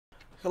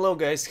Hello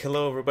guys,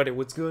 hello everybody,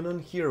 what's going on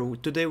here?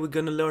 Today we're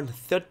gonna learn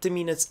 30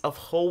 minutes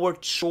of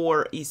Howard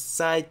Shore is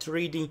sight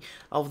reading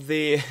of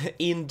the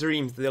In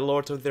Dreams, the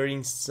Lord of the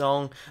Rings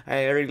song.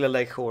 I really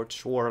like Howard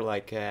Shore,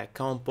 like a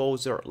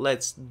composer.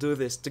 Let's do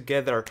this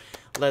together.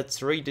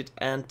 Let's read it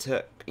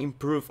and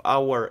improve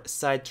our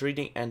sight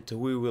reading, and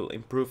we will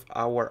improve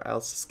our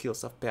else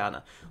skills of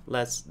piano.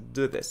 Let's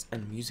do this.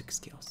 And music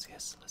skills,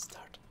 yes, let's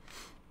start.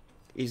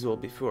 Is will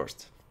be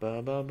first.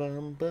 Ba ba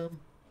bum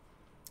bum.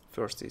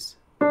 First is.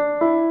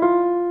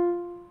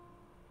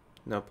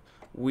 Nope.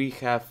 We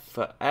have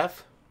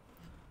F.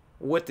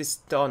 What is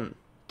tone?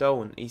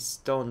 Tone is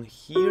tone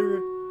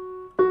here,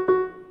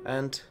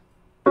 and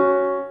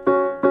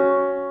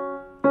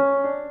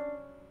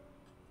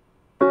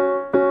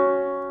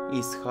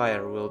is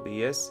higher will be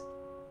yes.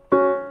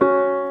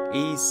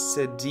 Is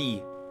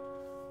D.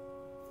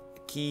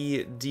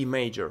 Key D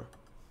major.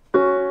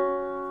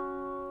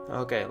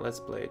 Okay, let's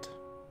play it.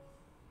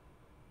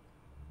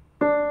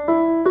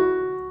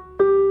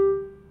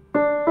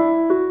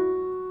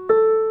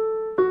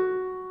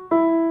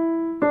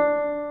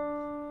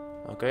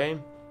 Okay.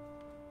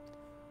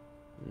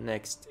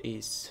 Next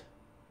is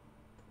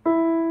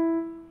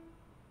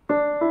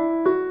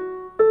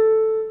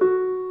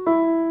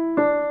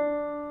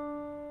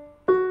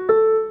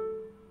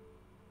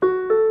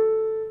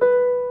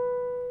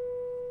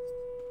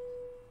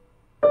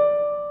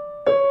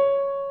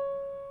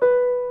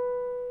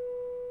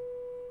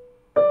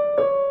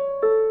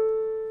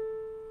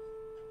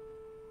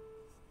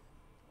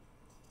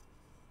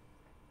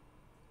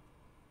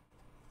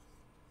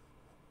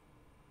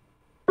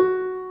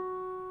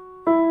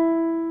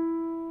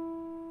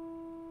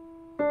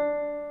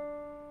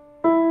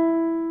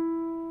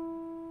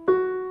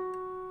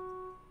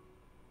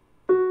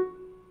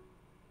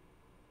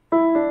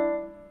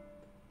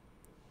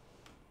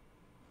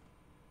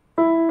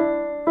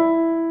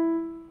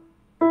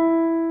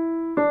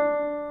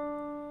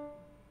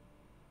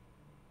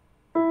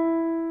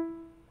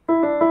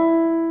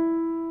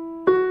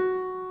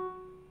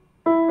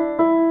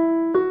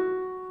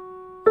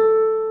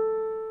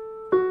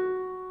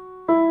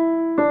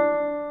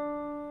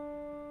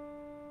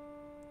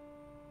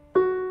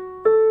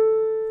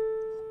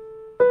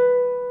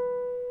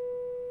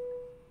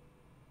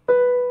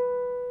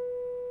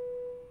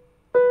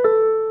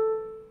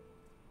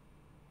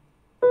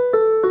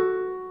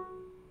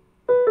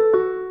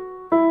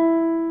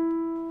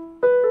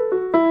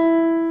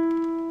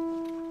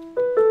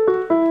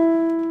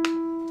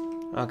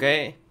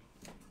okay,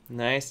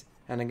 nice,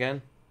 and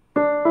again.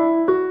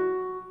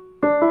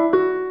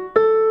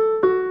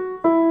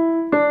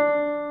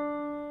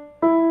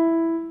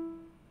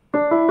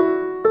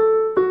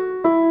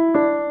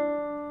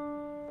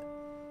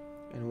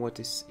 And what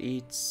is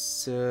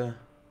its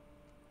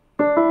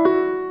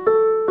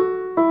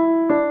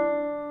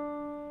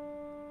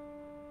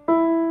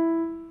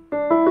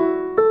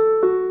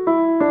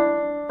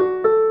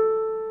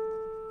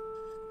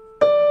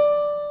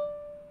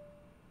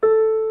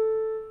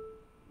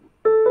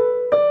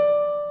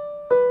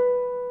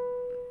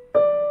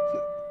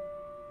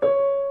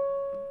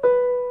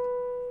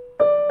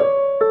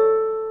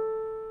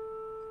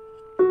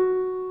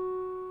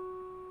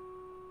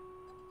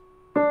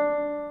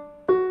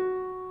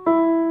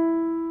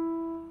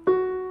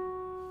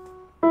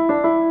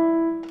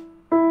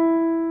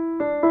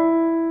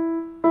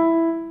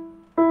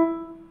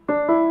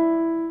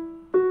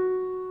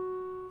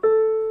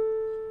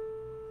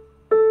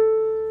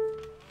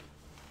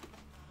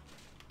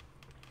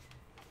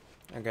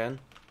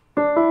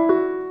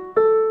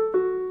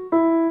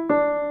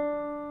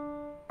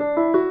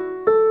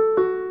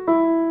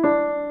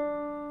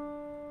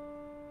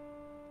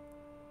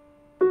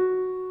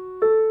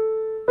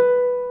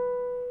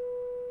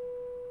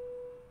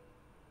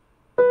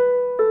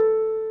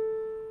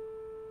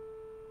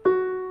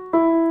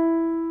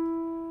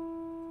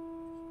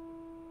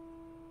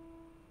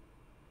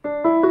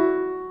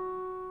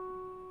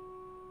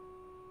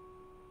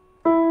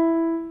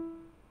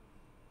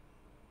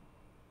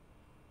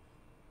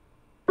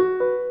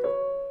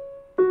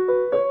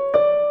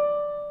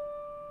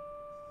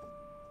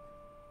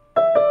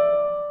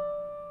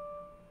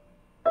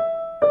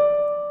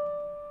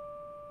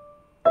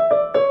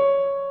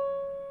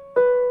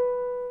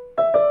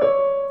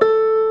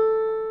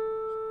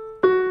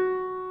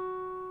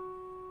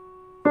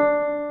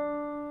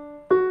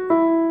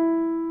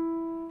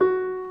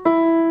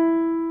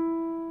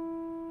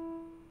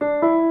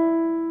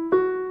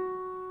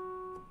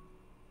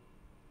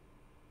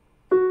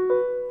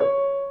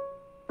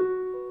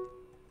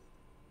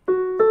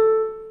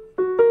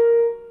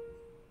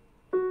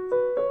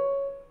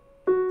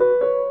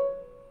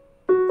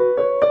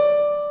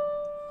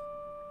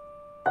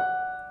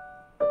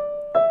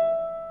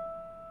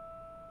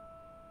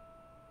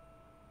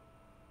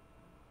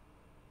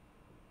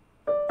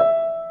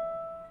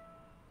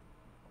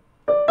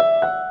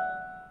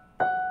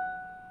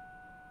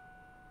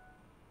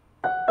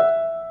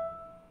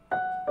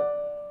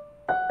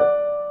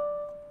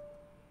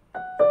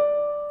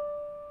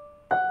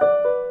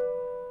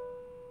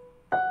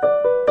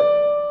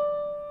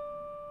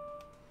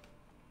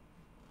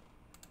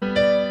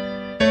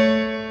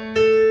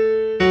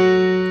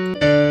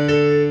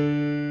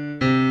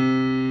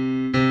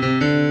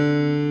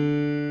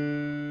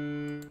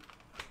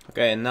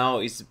now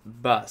it's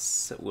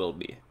bus will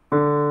be.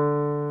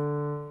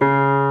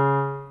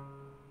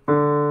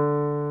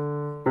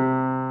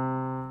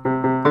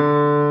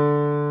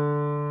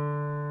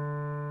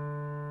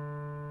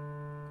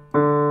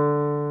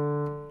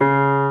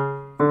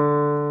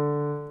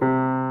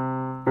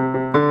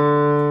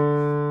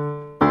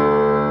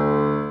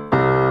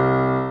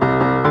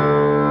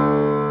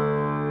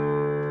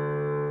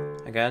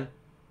 Again.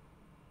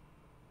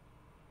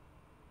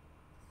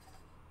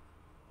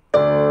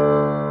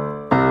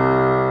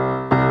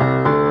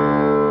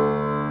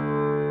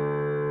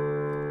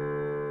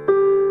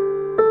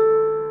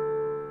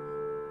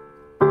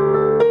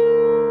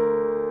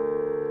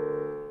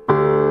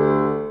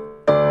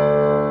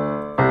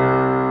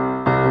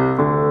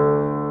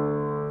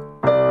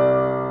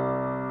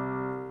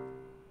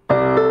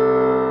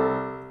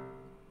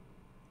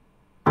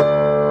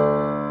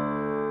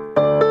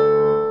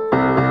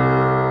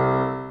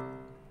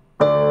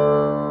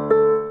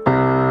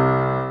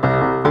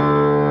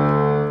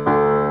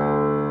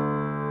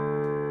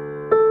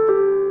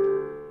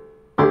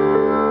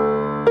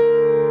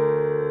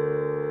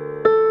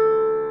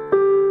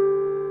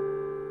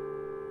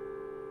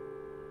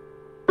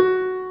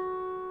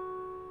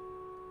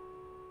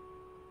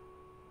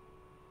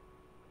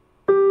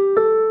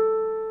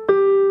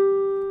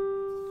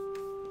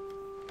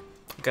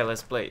 Okay,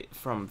 let's play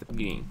from the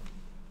beginning.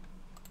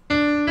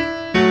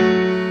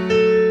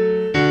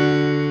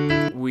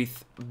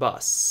 With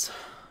bass.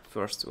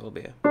 First will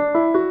be.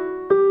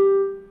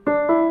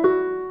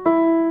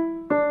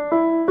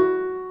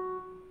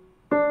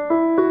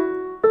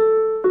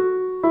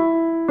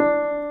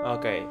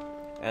 Okay,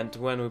 and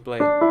when we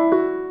play.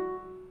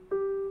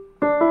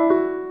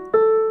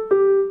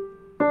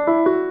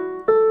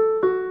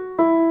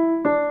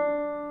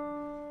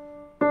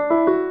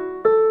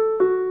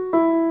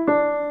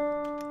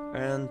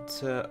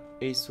 And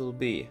Ace will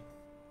be.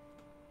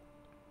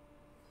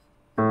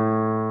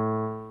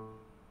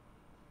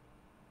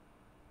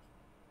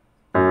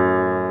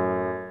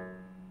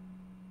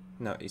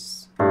 No,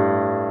 it's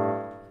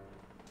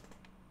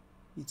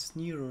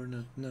near or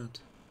not.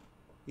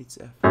 It's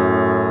F.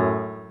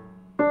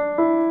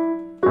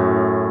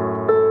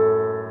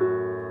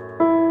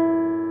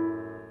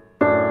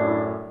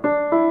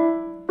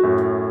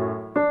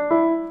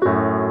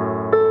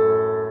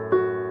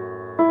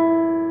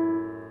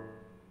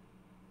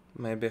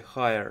 Maybe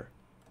higher.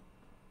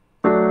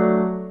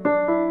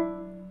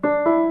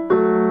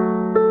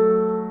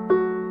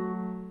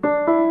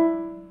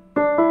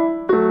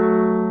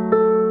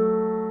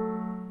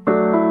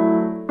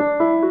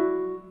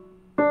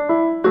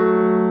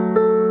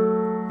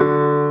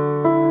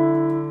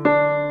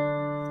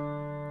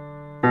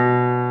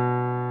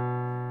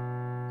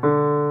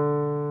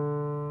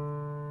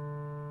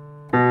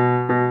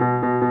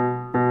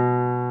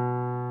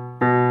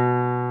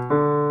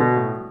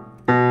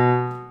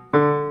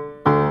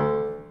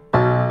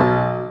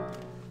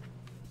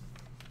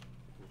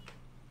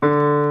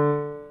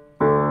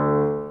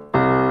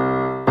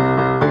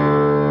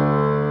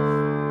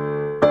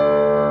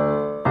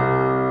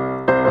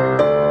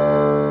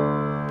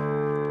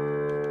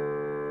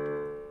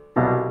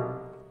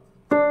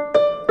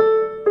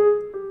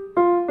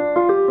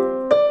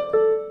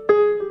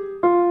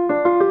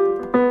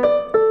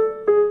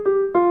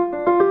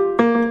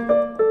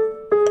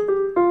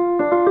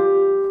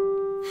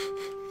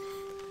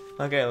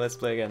 Okay, let's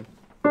play again.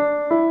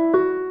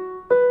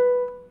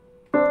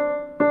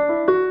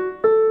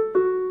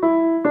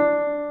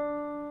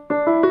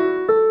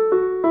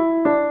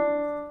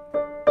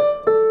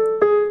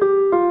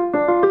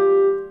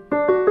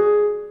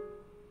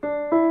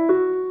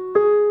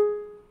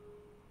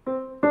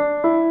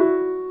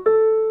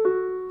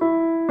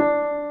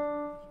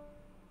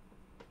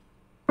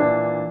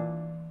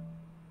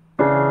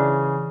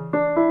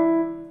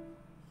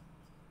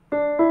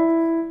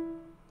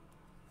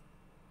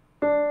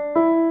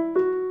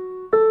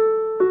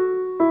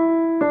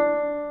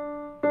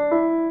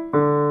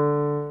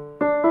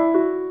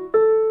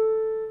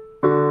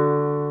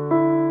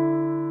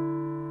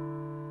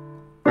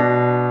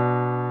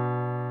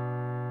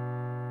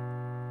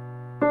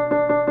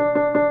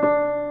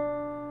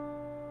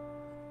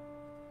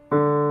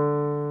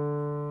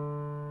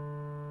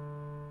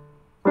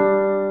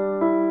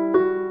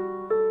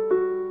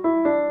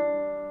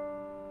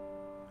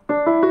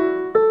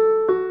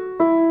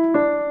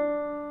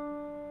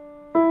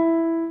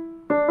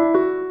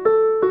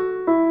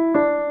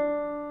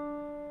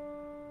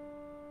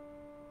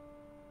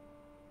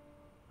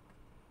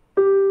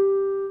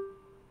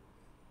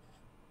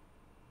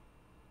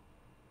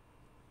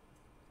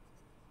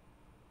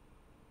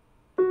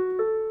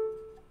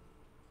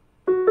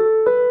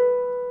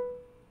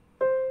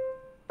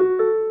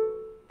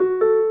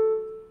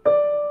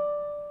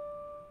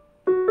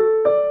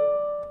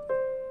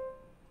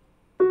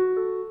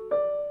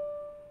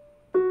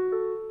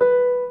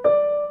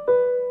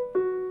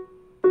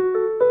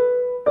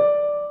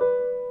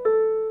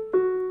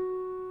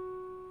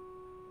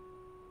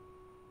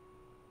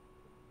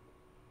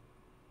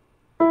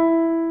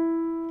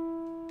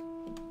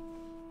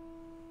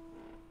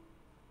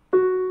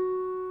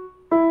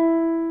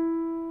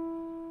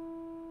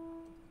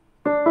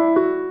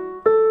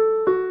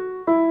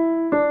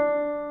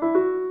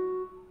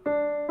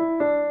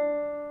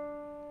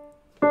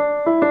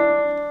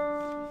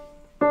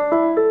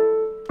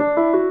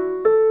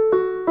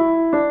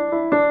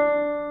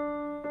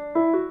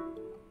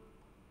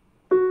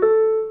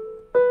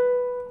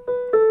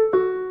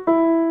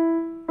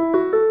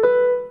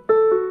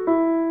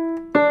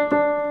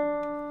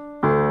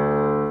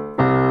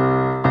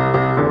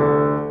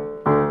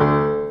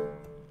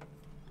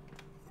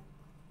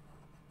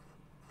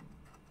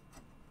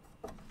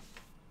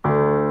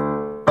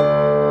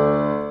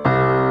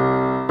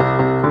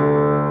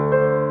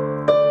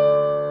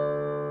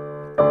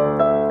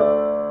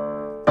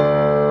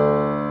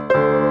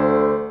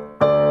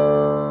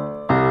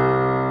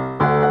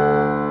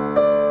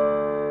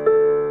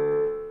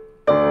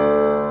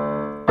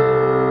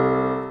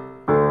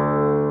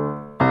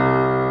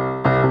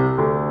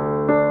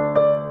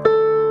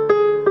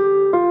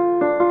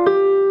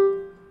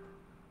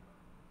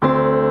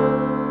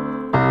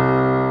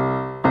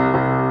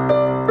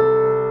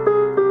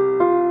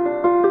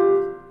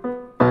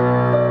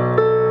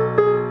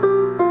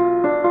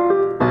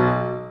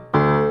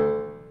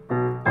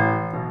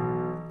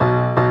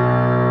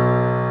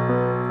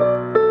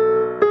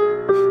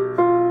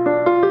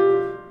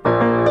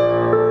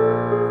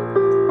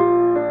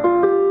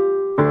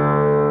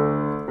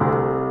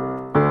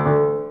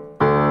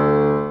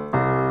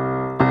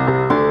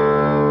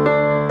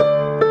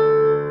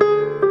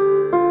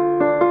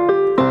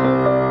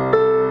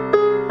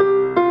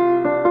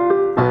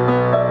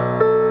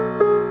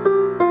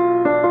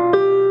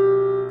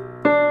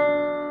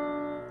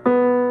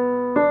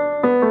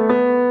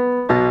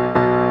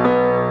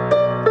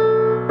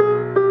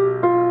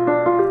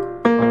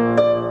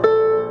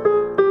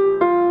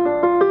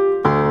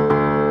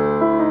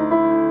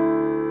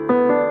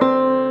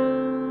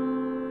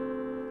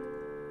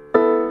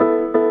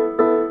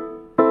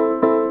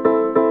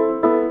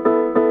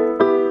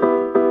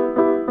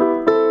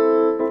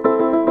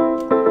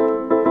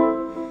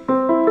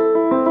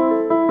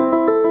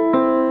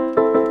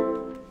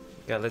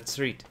 let's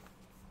read.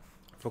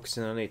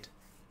 Focusing on it.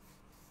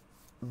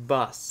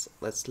 Bus.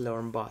 Let's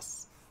learn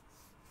bus.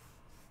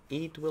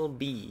 It will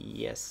be,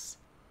 yes.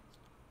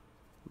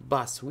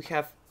 Bus. We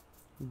have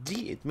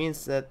D. It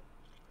means that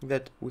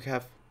we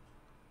have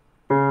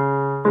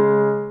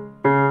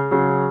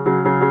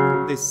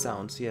these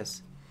sounds,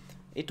 yes.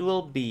 It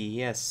will be,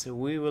 yes,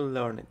 we will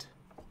learn it.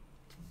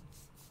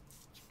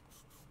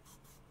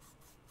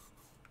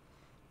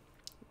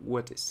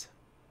 What is?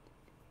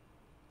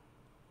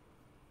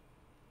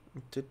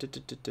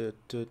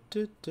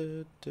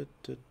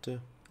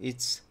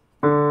 It's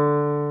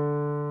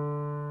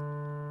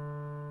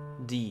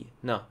D.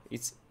 No,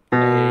 it's A.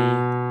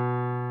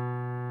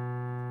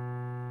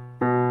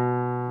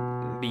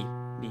 B.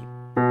 B.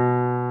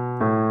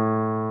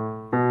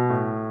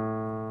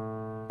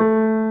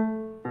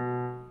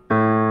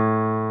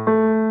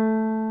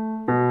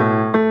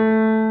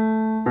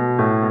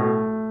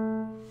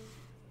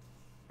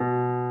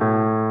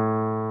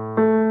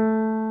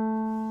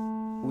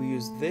 We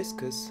use this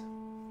because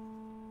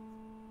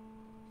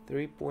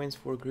 3 points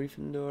for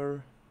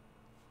Gryffindor.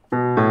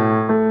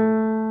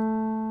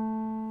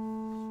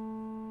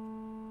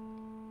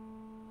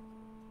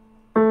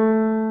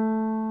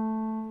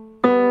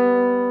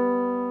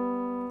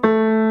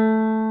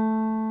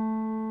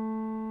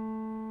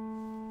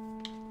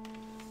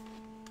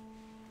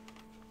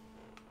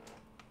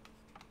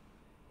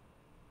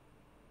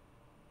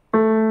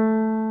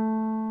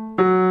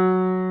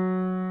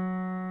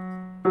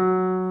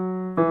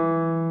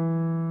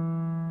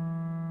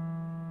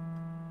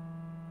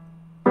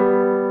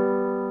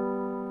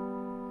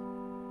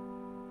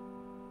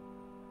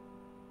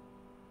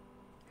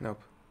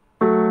 Nope.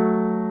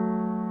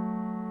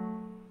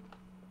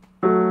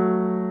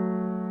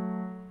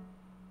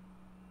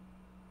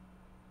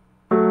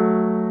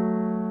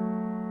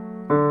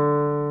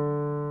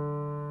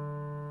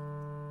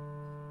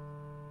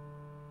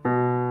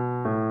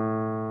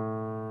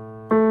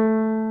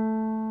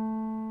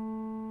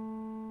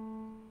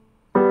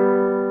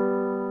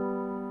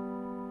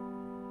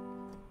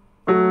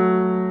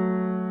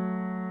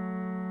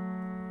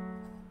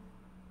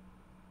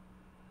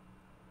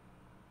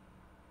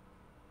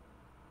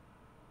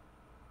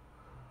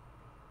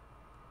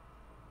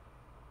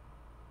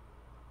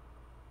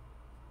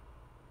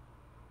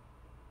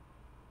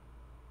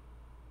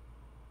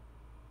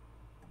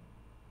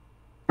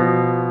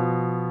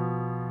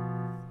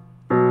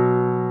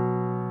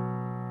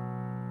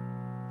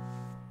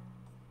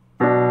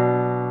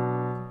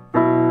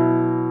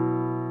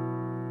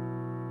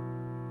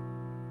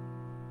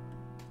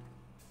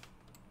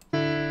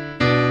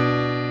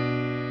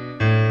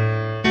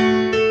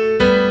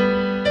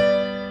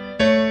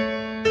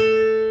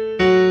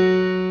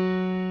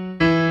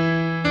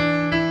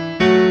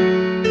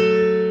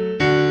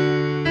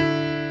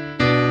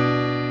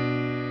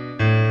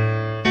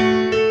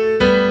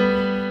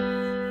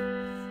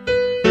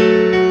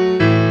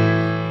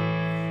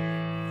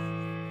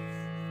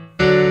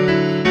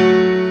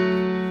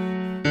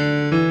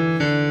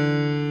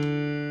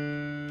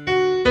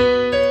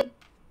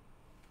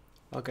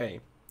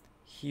 Okay,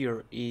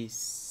 here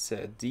is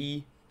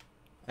D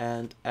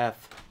and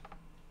F.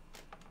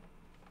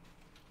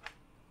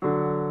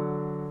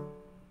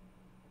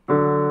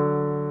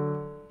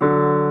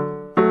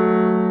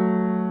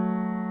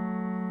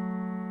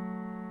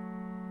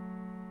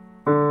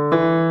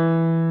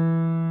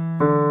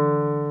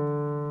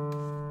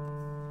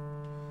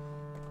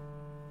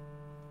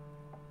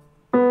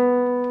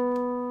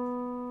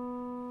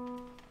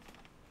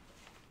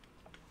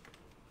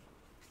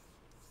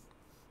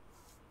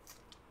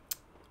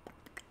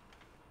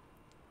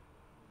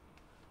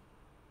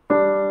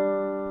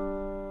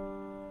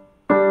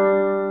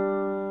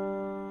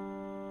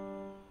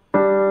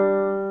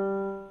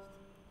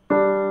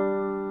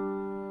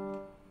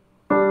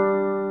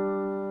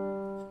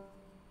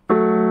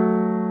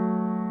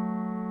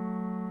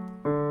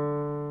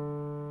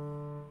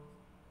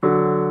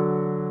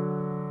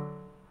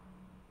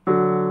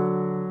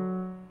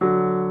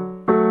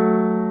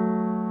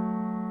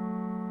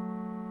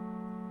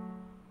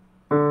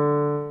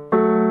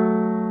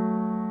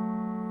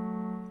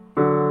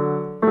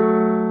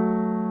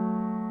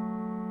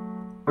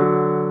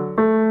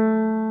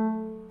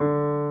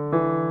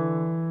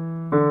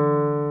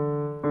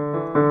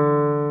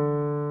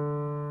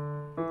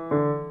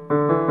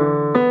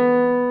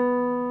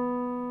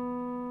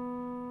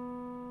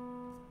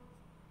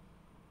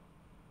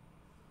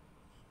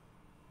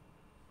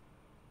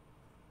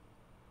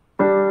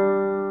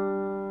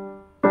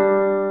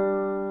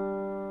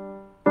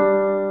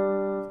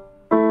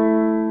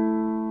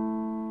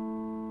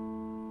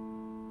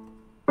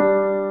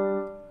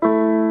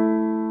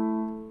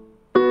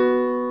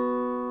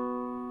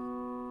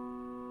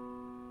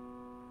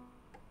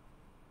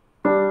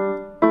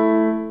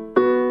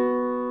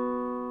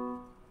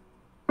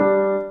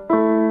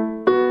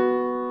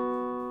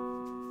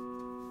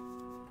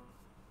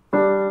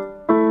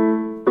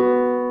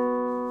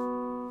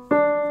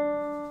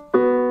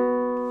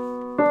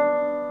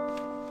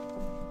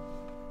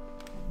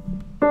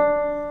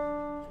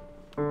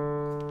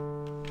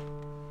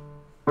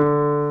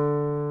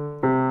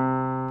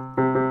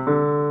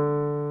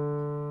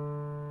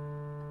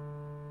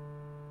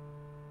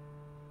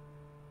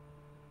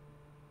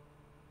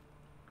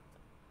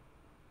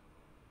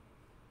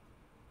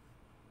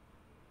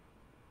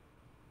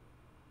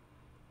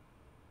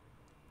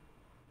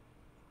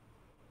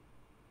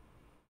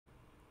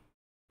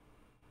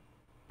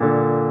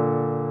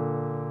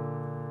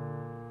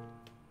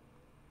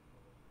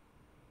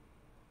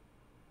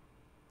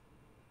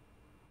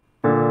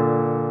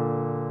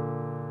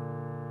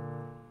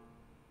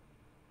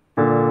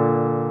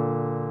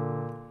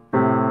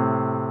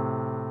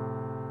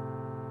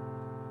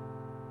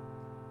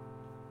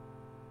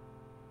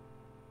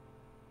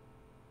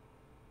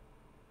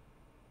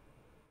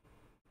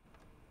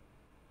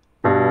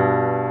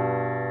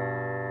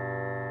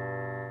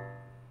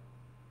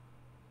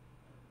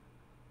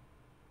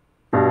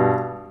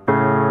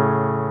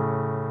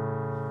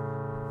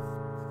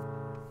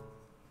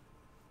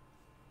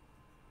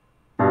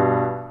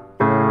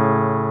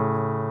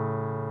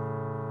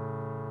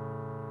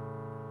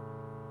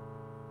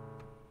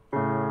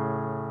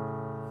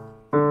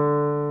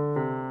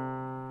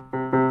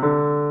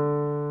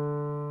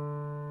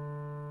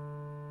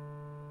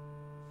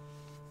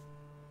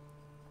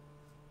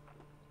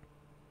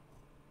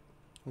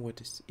 what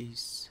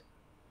is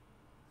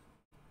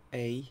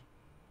A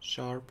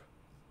sharp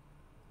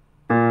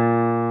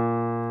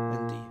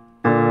and D.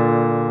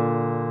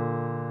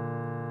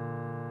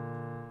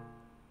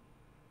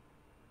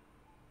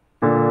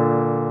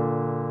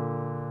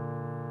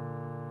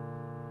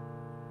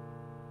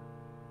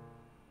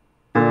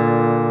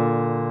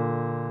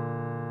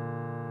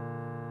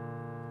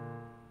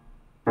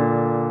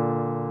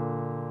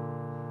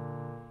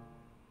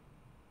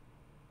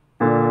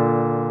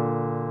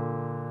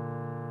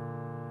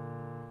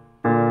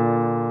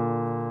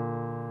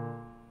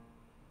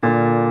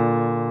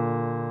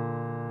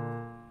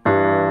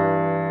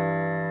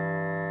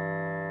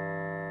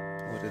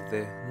 What if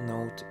the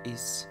note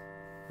is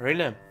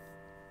really?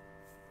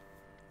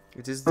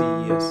 It is D,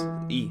 yes.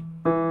 E.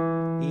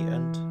 E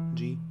and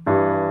G.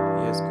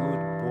 Yes,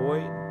 good boy.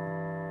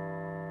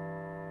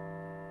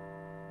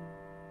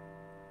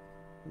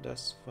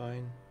 That's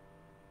fine.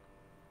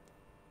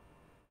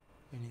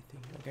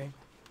 Anything, okay?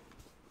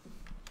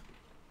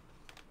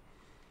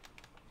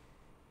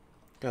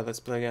 Okay,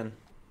 let's play again.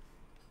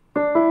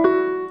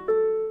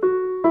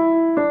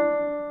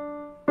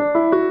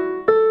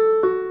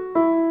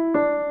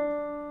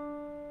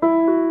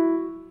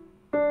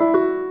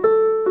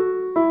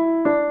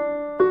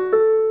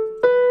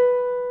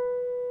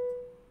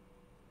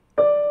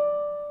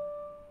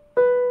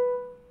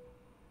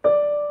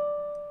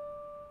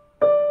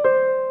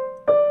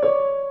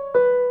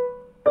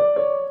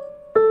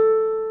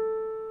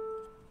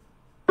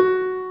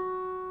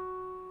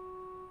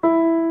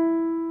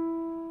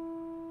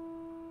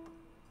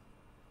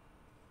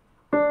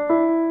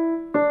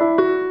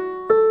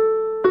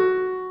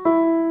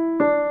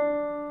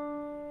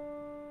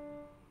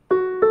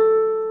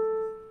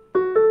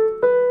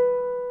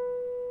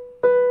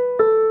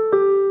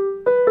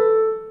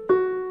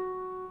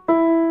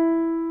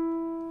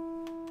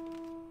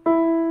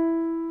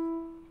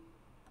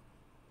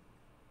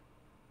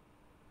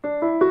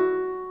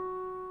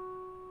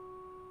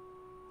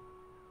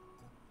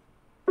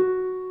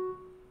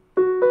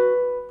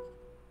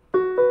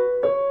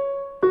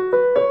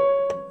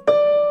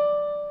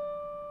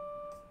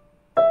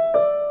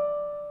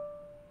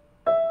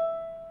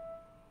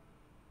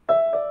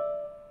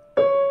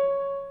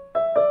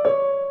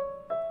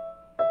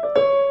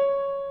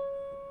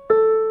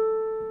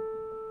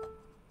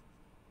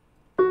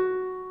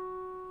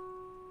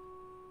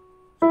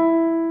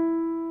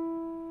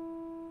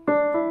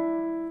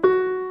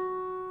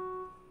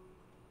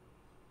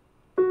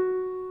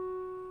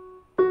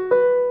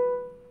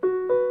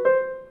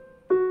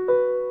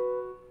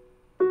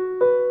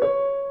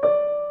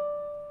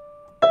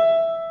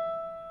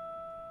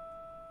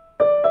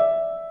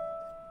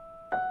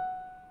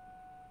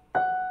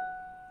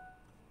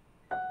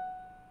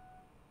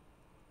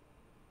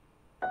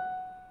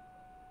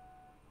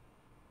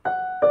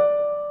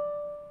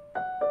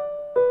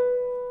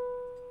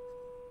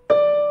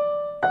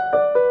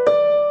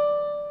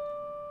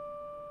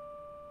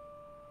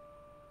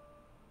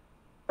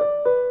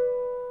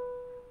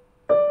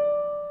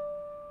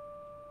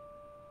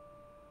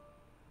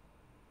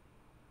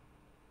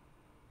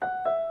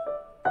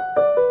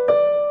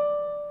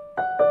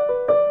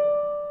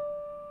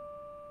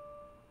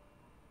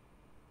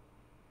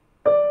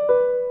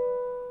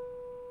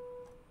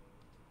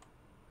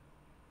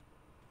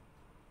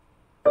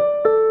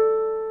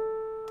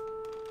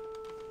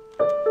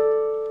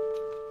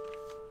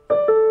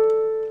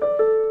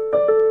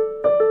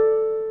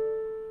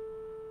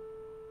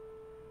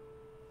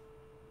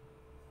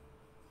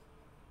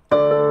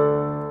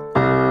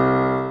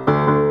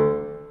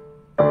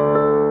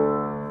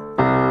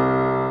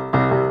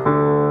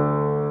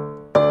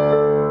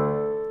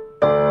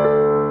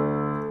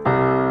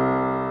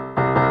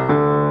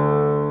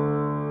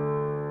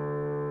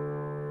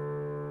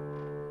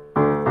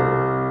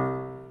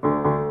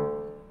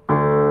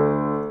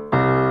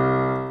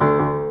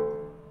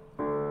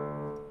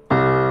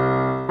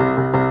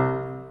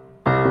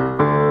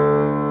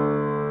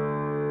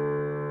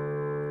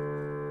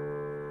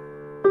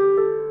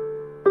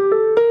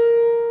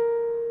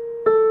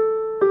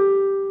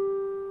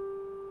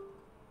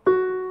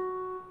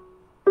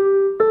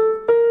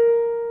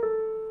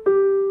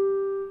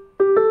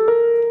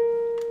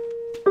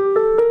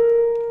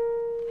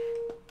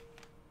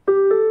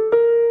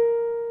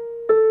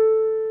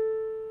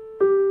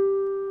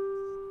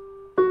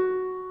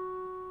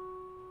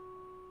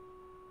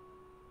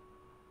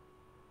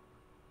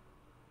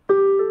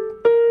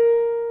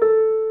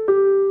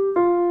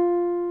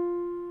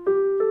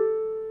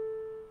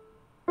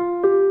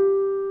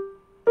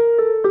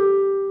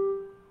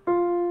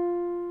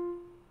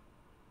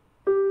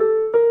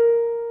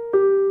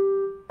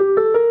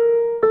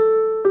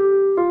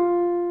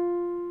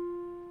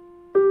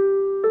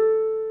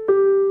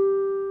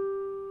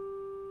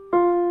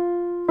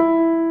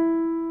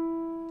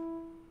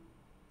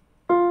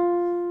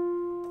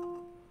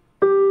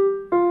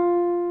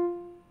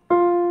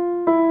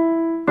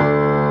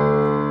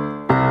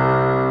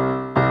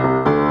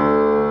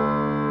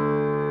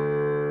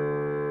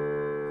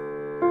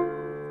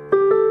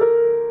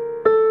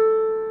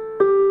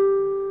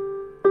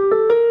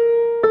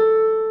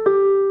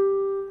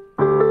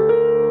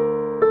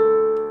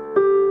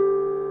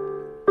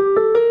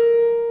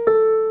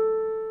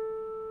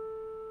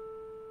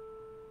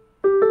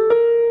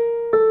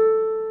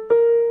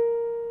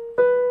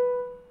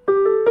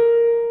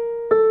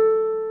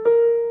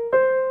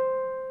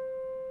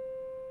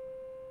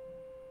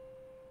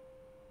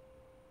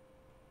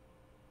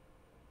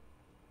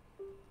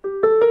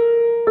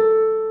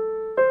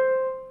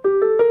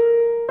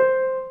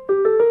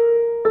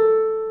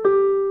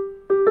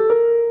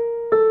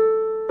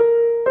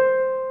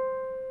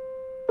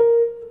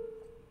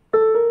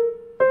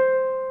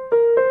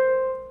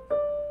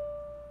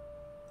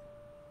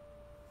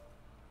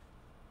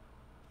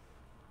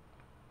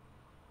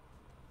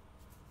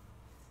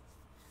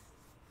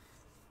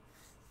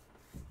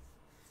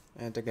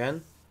 And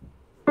again.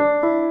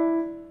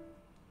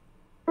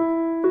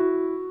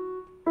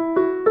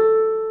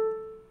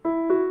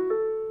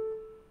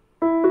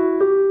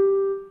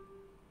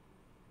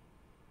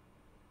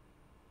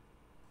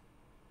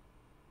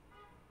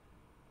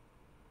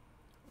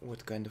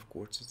 What kind of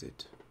chords is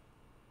it?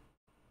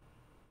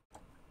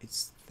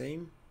 It's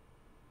theme?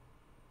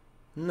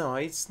 No,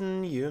 it's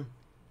new.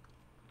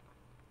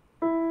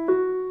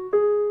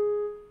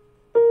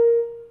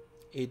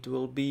 It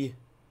will be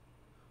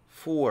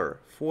 4.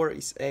 4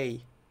 is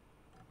A.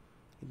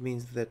 It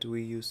means that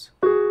we use...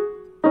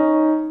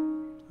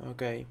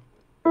 Okay.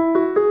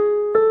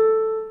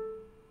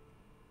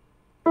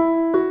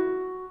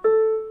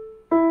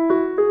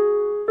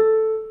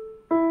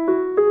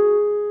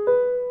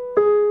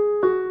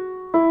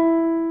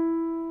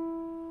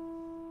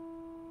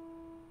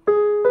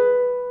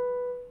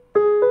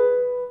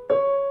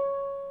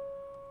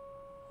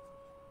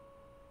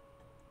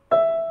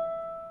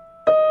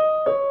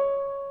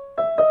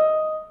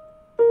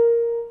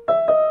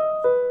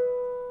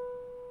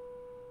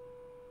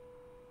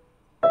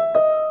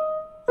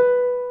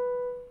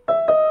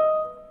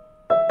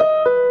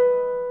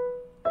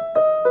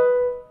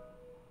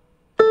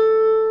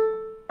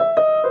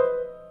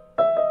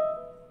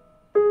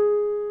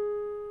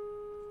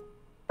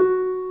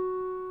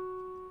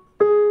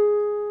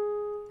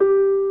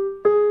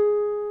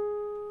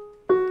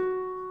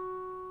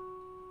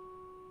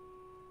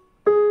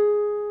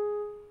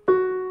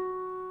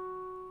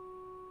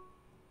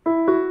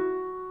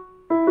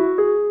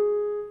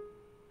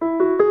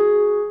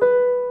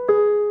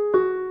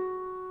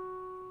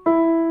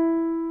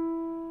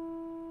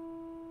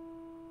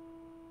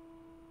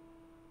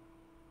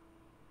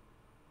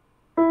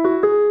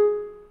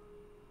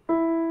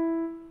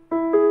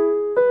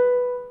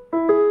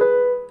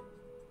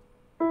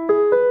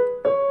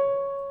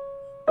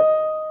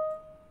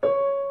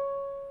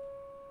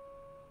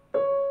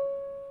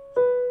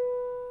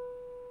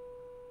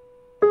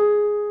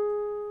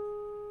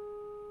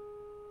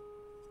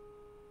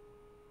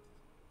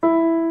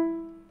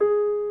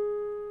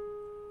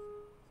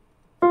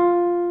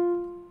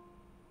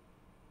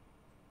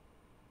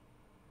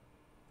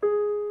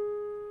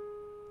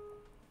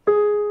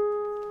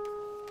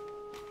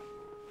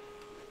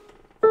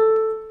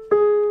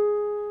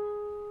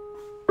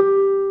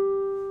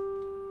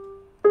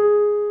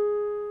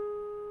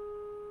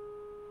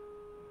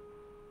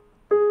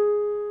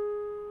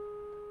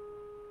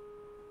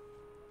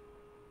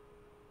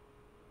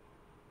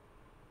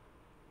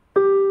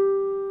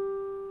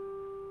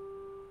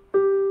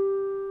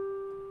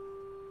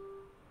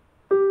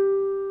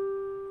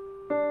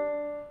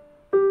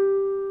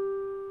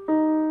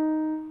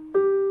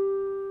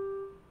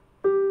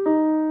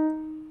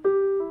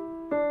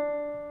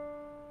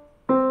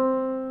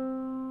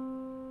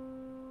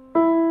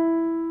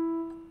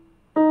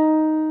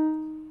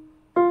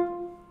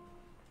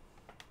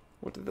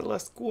 What is the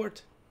last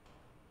chord?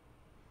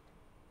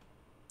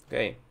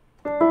 Okay.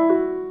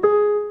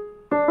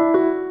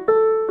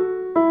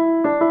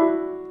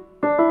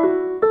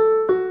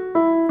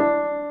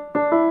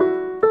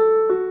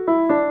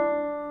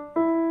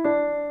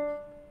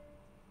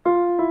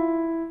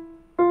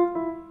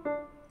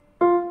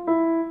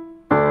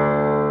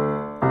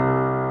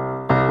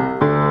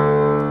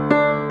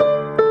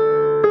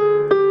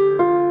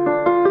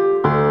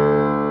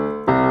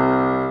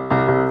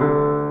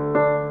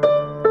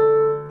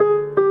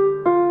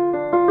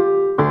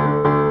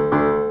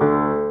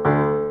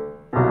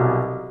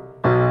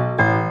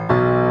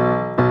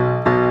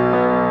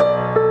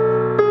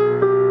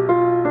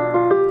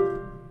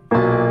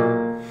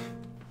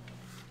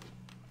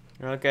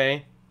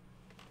 Okay.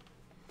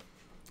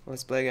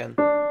 Let's play again.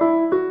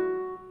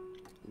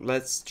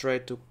 Let's try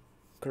to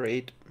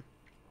create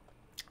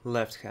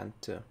left hand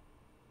too.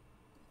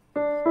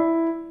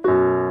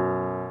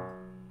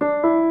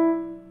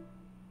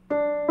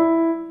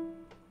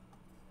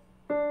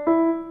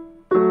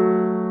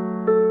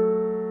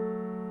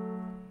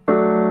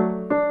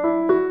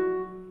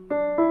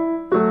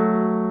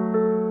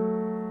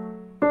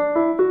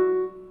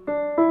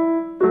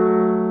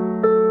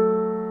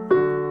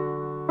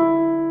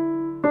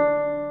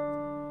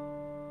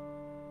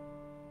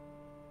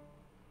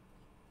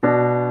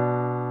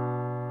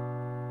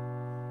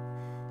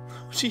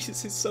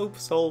 Jesus, it's so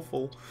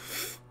soulful.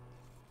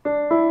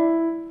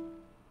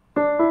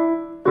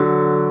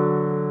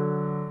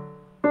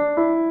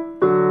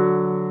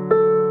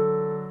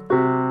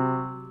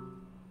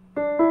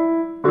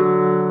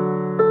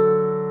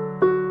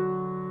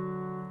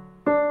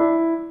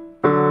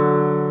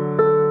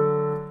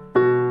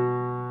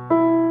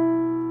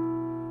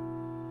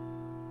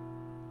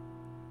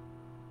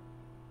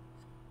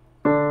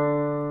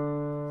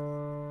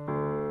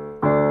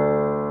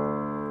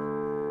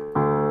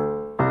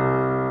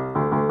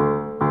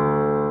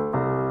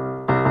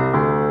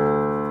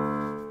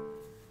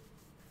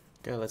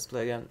 Okay, let's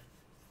play again.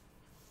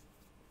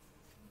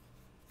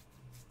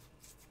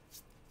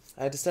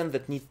 I understand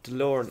that need to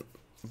learn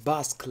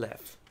bass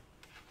clef,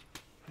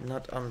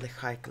 not only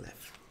high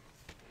clef.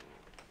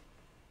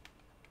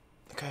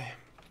 Okay.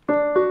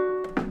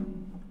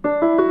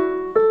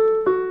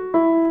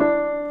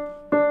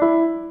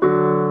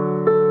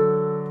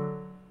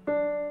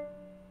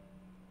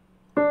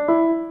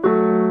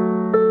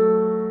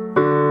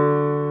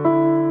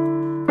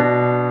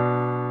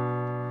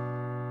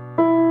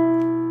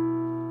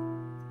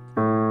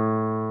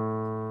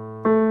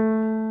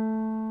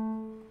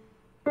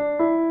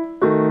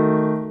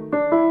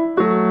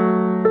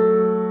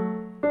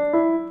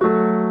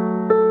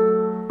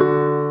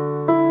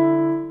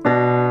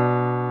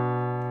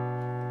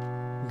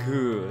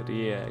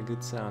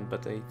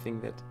 but I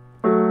think that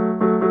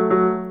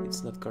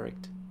it's not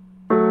correct.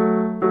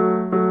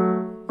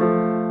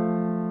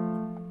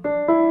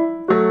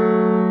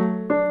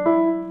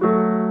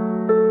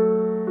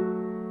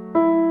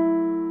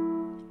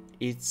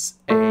 It's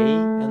A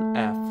and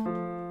F.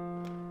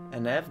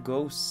 And F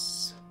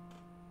goes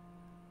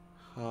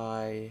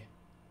high.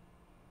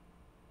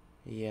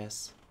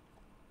 Yes.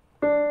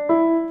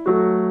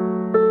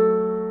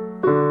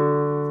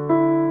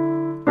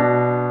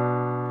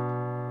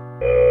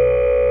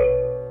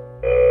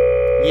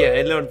 Yeah,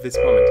 I learned this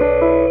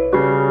moment.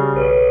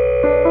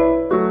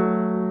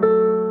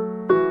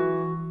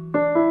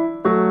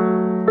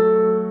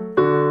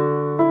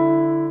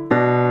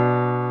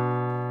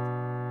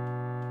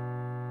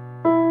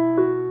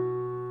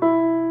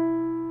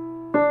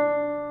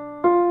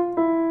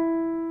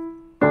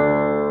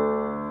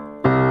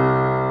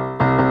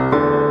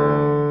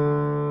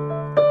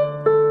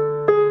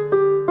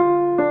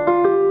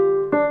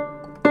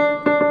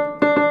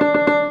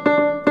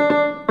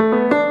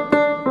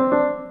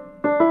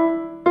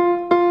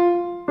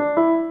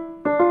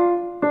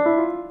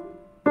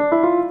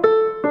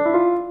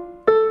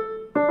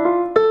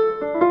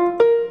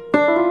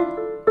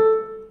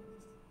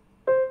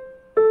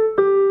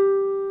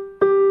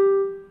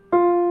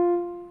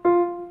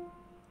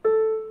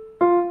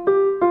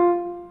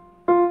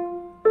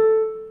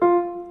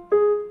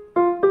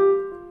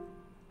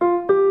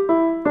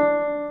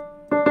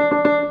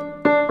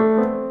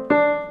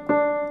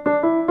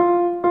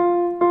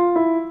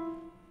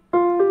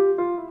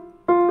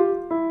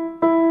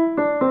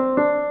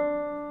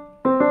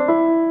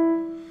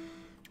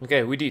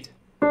 Okay, we did.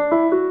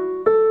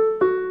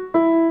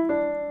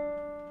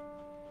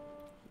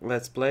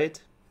 Let's play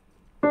it.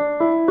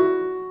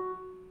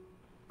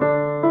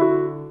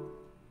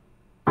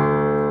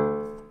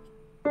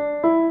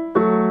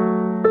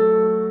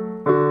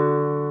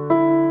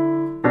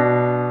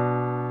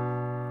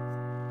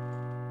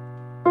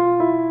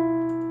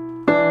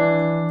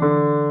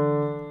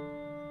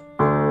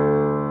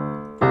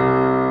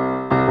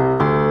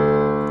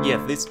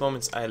 Yeah, these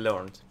moments I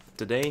learned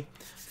today,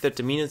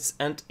 30 minutes,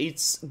 and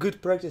it's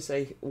good practice.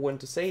 I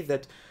want to say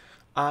that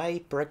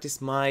I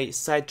practice my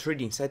sight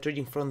reading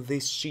from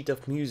this sheet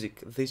of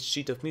music. This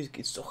sheet of music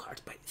is so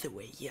hard, by the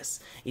way. Yes,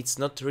 it's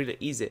not really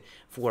easy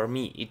for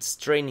me. It's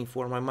training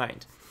for my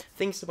mind.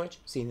 Thanks so much.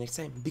 See you next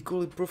time. Be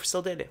cool, improve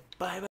so daily. Bye bye.